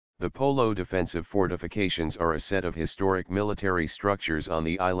The Polo defensive fortifications are a set of historic military structures on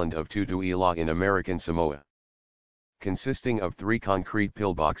the island of Tutuila in American Samoa. Consisting of 3 concrete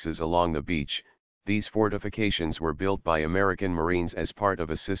pillboxes along the beach, these fortifications were built by American Marines as part of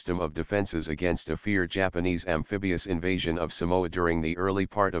a system of defenses against a feared Japanese amphibious invasion of Samoa during the early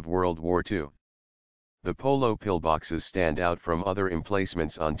part of World War II. The Polo pillboxes stand out from other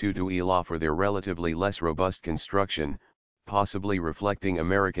emplacements on Tutuila for their relatively less robust construction, possibly reflecting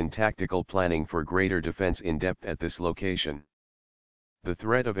American tactical planning for greater defense in depth at this location. The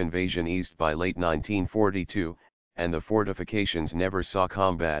threat of invasion eased by late 1942, and the fortifications never saw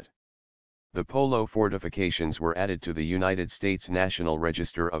combat. The Polo fortifications were added to the United States National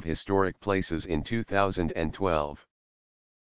Register of Historic Places in 2012.